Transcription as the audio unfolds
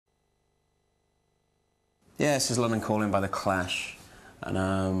Yeah, this is London Calling by The Clash,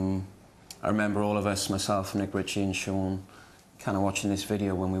 and I remember all of us, myself, Nick, Richey and Sean, kind of watching this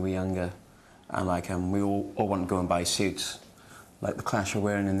video when we were younger, and like we all wanted to go and buy suits, like The Clash are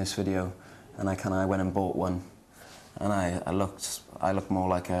wearing in this video, and I went and bought one, and I looked more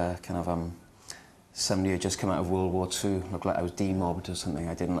like a kind of somebody who had just come out of World War II, looked like I was demobbed or something.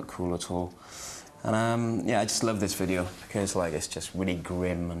 I didn't look cool at all, and yeah, I just love this video because like it's just really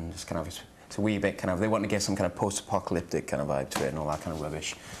grim and just kind of. It's a wee bit kind of, they want to get some kind of post-apocalyptic kind of vibe to it and all that kind of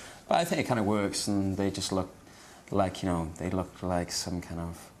rubbish. But I think it kind of works, and they just look like, you know, they look like some kind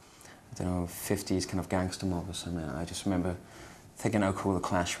of, I don't know, 50s kind of gangster mob or something. I just remember thinking how cool The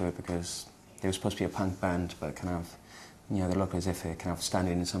Clash were because they were supposed to be a punk band, but kind of, you know, they look as if they're kind of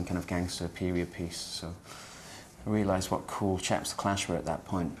standing in some kind of gangster period piece. So I realised what cool chaps The Clash were at that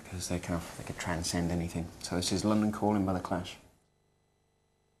point because they could transcend anything. So this is London Calling by The Clash.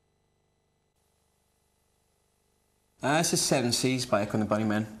 This is Seven Seas by Echo and the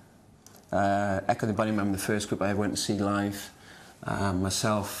Bunnymen. Echo and the Bunnymen were the first group I ever went to see live.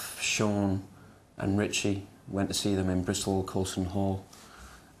 Myself, Sean and Richey went to see them in Bristol, Colston Hall,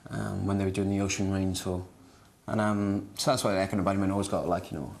 when they were doing the Ocean Rain tour. And so that's why Echo and the Bunnymen always got,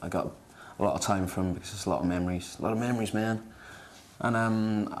 like, you know, I got a lot of time from because it's a lot of memories. A lot of memories, man.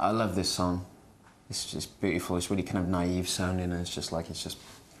 And I love this song. It's just beautiful. It's really kind of naive sounding, and it's just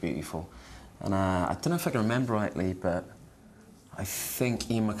beautiful. And I don't know if I can remember rightly, but I think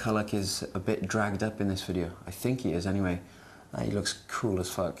Ian McCulloch is a bit dragged up in this video. I think he is anyway. He looks cool as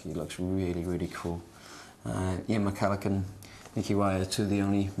fuck. He looks really, really cool. Ian McCulloch and Nicky are two of the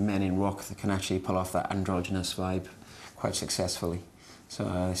only men in rock that can actually pull off that androgynous vibe quite successfully. So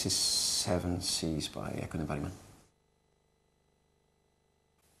this is Seven Seas by Echo and the Bunnymen.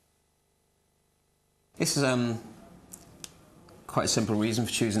 This is quite a simple reason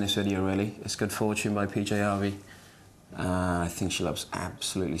for choosing this video, really. It's Good Fortune by PJ Harvey. I think she looks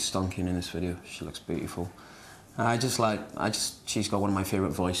absolutely stonking in this video. She looks beautiful. She's got one of my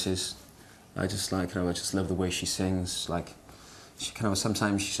favourite voices. I just like her. I just love the way she sings. Like, she kind of,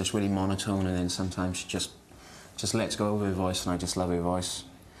 sometimes she's just really monotone, and then sometimes she just lets go of her voice, and I just love her voice.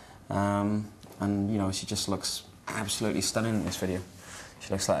 And you know, she just looks absolutely stunning in this video. She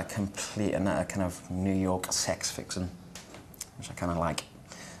looks like a complete and utter kind of New York sex vixen, which I kind of like.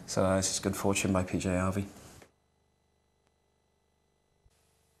 So this is Good Fortune by PJ Harvey.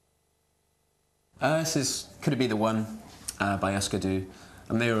 This is Could It Be The One by Husker Du.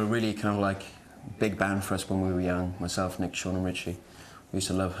 And they were really kind of like big band for us when we were young. Myself, Nick, Sean and Richey. We used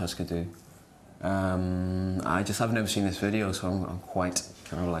to love Husker Du. I've never seen this video, so I'm quite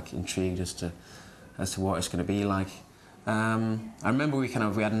kind of like intrigued as to what it's going to be like. I remember we had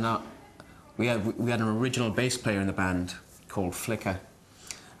an original bass player in the band called Flicker,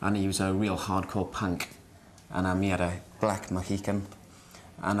 and he was a real hardcore punk, and he had a black Mohican,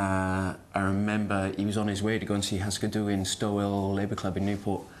 and I remember he was on his way to go and see Husker Du in Stowell Labour Club in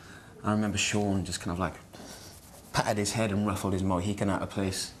Newport. I remember Sean just kind of like patted his head and ruffled his Mohican out of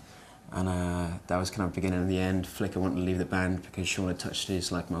place, and that was kind of the beginning of the end. Flicker wanted to leave the band because Sean had touched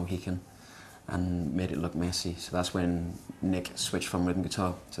his like Mohican and made it look messy. So that's when Nick switched from rhythm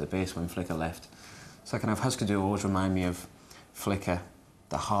guitar to the bass when Flicker left. So kind of Husker Du always remind me of Flicker,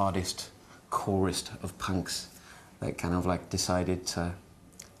 the hardest, corest of punks that kind of like decided to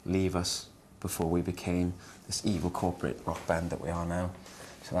leave us before we became this evil corporate rock band that we are now.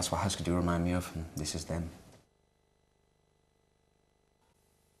 So that's what Husker Du remind me of, and this is them.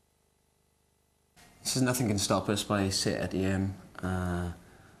 This is Nothing Can Stop Us by Sit at the M.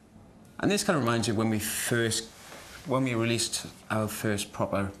 And this kind of reminds me when we released our first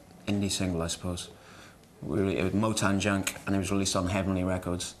proper indie single, I suppose. It was Motown Junk, and it was released on Heavenly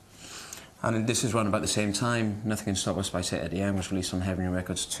Records. And this is around about the same time. Nothing Can Stop Us by Sit at the M was released on Heavenly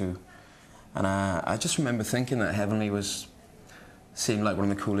Records too. And I just remember thinking that Heavenly seemed like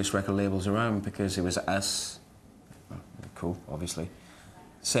one of the coolest record labels around because it was us, cool, obviously,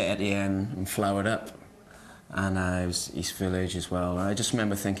 Sit at the M and Flowered Up, and it was East Village as well. And I just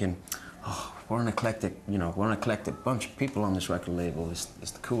remember thinking, oh, we're an eclectic bunch of people on this record label. It's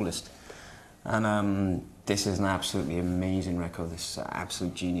the coolest. And this is an absolutely amazing record. This is an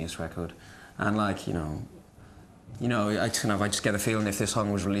absolute genius record. And like, you know, I just get the feeling if this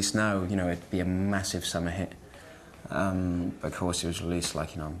song was released now, you know, it'd be a massive summer hit. But of course it was released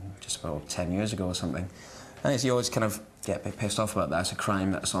like, you know, just about 10 years ago or something. And you always kind of get a bit pissed off about that. It's a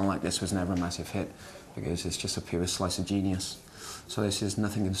crime that a song like this was never a massive hit because it's just a pure slice of genius. So this is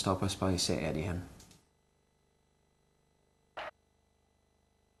Nothing Can Stop Us by Sit at the M.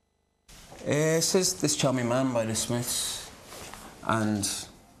 This is This Charming Man by the Smiths, and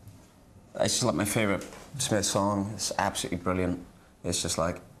It's just like my favourite Smith song. It's absolutely brilliant. It's just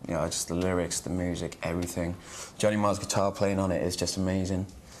like, you know, just the lyrics, the music, everything. Johnny Marr's guitar playing on it is just amazing.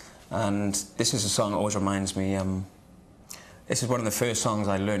 And this is a song that always reminds me, this is one of the first songs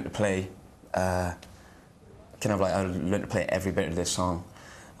I learned to play, I learned to play every bit of this song.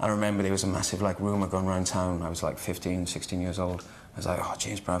 I remember there was a massive like rumour going around town. I was like 15, 16 years old. I was like, oh,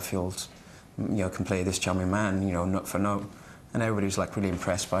 James Bradfield, you know, can play this charming man, you know, note for note. And everybody was like really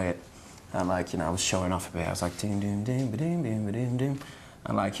impressed by it. And like, you know, I was showing off a bit. I was like, ding, ding, ding, ba-ding, ding, ba-ding, ding.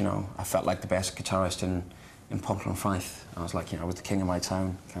 And like, you know, I felt like the best guitarist in Pomple and Fife. I was like, you know, I was the king of my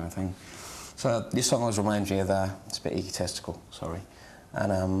town, kind of thing. So this song always reminds me of that. It's a bit egotistical, sorry.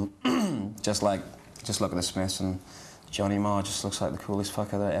 And just look at the Smiths, and Johnny Marr just looks like the coolest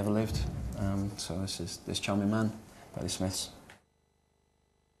fucker that ever lived. So this is This Charming Man by the Smiths.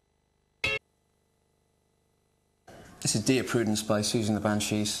 This is Dear Prudence by Susan the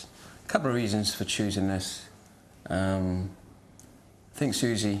Banshees. A couple of reasons for choosing this. I think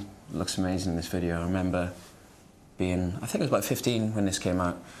Susie looks amazing in this video. I remember being, I think I was about 15 when this came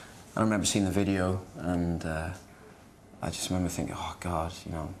out. I remember seeing the video, and I just remember thinking, oh God,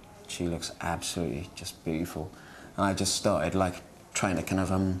 you know, she looks absolutely just beautiful. And I just started like trying to kind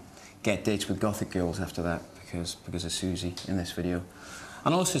of get dates with gothic girls after that because of Susie in this video.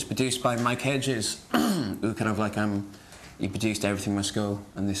 And also it's produced by Mike Hedges, who kind of like, he produced Everything Must Go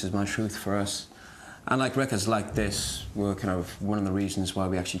and This Is My Truth for us. And like records like this were kind of one of the reasons why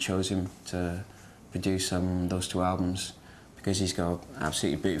we actually chose him to produce those two albums, because he's got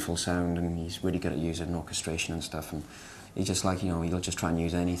absolutely beautiful sound and he's really good at using orchestration and stuff, and he just like, you know, he'll just try and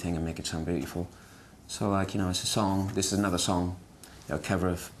use anything and make it sound beautiful. So like, you know, it's a song, this is another song, you know, cover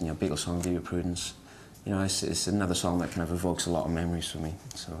of, you know, Beatles song, Dear Prudence. You know, it's another song that kind of evokes a lot of memories for me.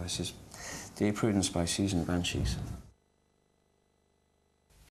 So this is Dear Prudence by Susan Banshees.